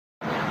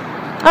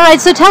All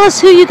right, so tell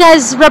us who you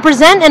guys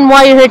represent and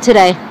why you're here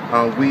today.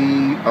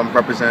 We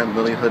represent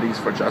Million Hoodies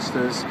for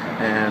Justice,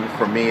 and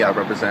for me, I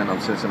represent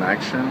Citizen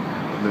Action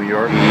of New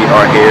York. We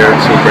are here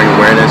to bring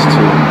awareness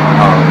to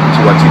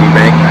what TD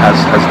Bank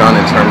has done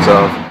in terms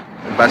of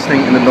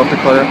investing in the North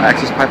Dakota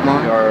Access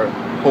Pipeline. We are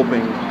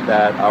hoping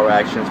that our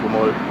actions will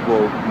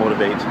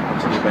motivate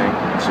TD Bank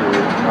to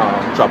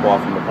drop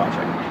off from the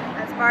project.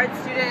 As BARD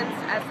students,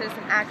 as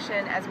Citizen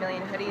Action, as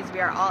Million Hoodies, we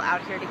are all out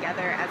here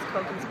together as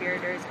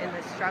co-conspirators in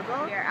this struggle.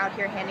 We are out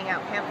here handing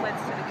out pamphlets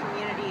to the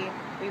community.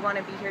 We want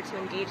to be here to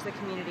engage the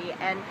community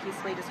and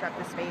peacefully disrupt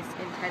the space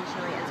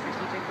intentionally and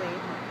strategically.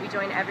 We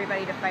join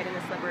everybody to fight in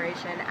this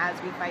liberation as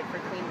we fight for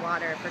clean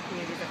water for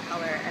communities of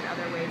color and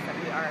other ways that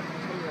we are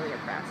continually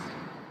oppressed.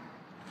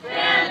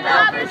 Stand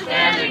up for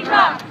Standing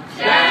Rock!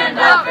 Stand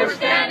up for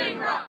Standing Rock!